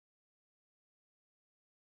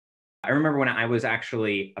I remember when I was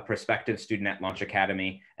actually a prospective student at Launch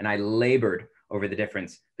Academy, and I labored over the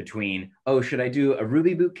difference between, oh, should I do a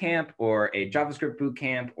Ruby boot camp or a JavaScript boot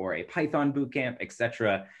camp or a Python boot camp,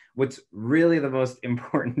 etc. What's really the most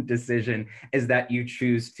important decision is that you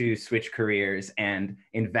choose to switch careers and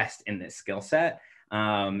invest in this skill set.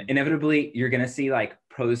 Inevitably, you're going to see like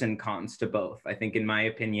pros and cons to both. I think, in my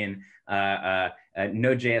opinion,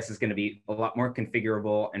 Node.js is going to be a lot more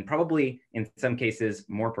configurable and probably in some cases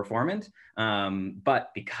more performant.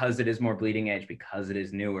 But because it is more bleeding edge, because it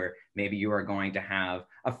is newer, maybe you are going to have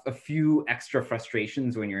a few extra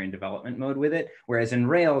frustrations when you're in development mode with it. Whereas in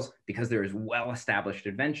Rails, because there is well-established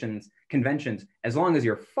conventions, as long as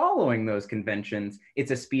you're following those conventions,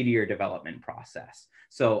 it's a speedier development process.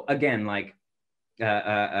 So again, like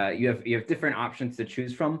you have different options to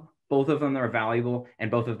choose from. Both of them are valuable, and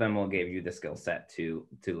both of them will give you the skill set to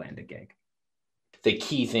land a gig. The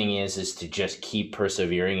key thing is to just keep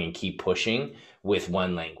persevering and keep pushing with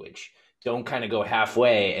one language. Don't kind of go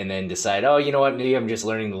halfway and then decide, oh, you know what, maybe I'm just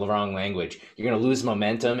learning the wrong language. You're going to lose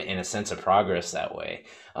momentum and a sense of progress that way.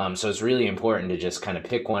 So it's really important to just kind of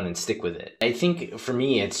pick one and stick with it. I think for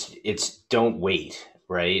me, it's don't wait,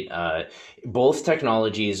 right? Both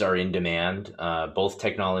technologies are in demand. Both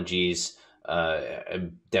technologies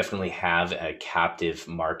definitely have a captive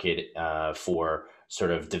market for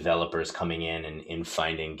sort of developers coming in and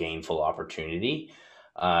finding gainful opportunity.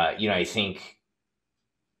 I think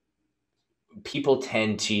people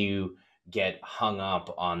tend to get hung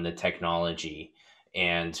up on the technology,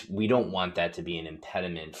 and we don't want that to be an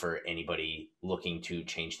impediment for anybody looking to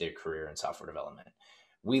change their career in software development.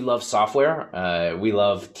 We love software. We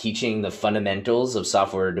love teaching the fundamentals of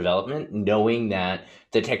software development, knowing that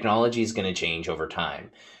the technology is going to change over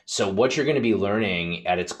time. So what you're going to be learning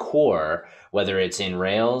at its core, whether it's in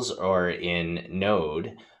Rails or in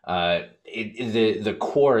Node, the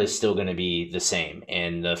core is still going to be the same,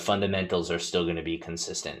 and the fundamentals are still going to be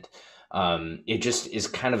consistent. It just is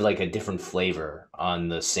kind of like a different flavor on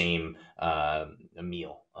the same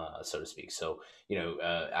meal, so to speak. So,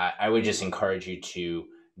 I would just encourage you to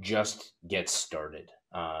just get started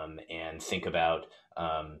and think about,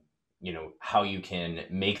 how you can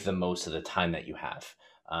make the most of the time that you have.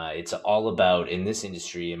 It's all about, in this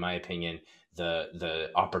industry, in my opinion, the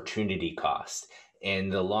opportunity cost.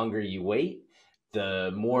 And the longer you wait,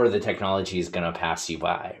 the more the technology is going to pass you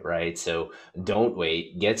by, right? So don't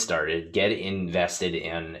wait, get started, get invested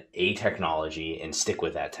in a technology and stick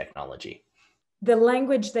with that technology. The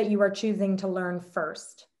language that you are choosing to learn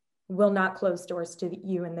first will not close doors to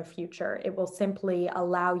you in the future. It will simply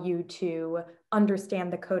allow you to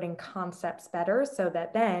understand the coding concepts better so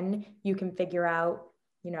that then you can figure out,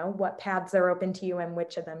 what paths are open to you and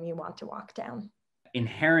which of them you want to walk down.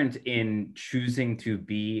 Inherent in choosing to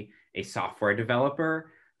be a software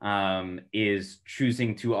developer is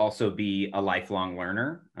choosing to also be a lifelong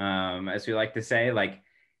learner. As we like to say, like,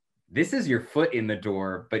 this is your foot in the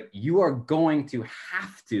door, but you are going to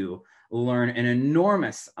have to learn an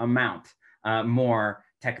enormous amount more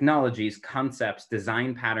technologies, concepts,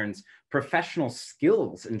 design patterns, professional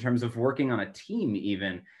skills in terms of working on a team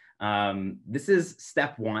even. This is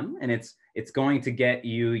step one, and it's going to get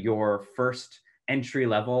you your first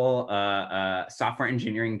entry-level software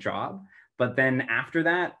engineering job. But then after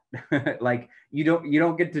that, like, you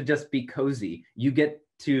don't get to just be cozy. You get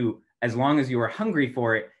to, as long as you are hungry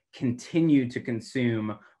for it, continue to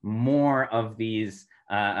consume more of these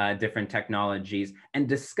different technologies and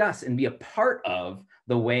discuss and be a part of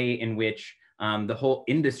the way in which the whole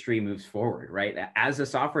industry moves forward, right? As a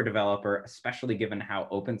software developer, especially given how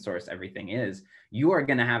open source everything is, you are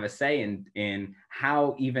going to have a say in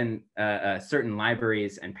how even certain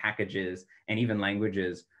libraries and packages and even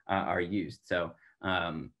languages are used. So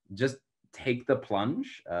just take the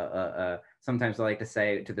plunge. Sometimes I like to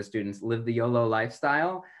say to the students, live the YOLO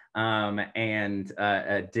lifestyle, and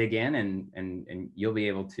dig in, and you'll be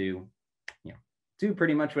able to do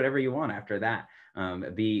pretty much whatever you want after that.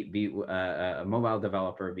 Be a mobile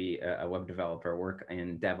developer, be a web developer, work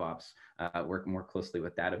in DevOps, work more closely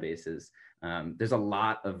with databases. There's a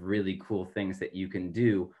lot of really cool things that you can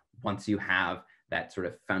do once you have that sort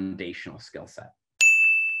of foundational skill set.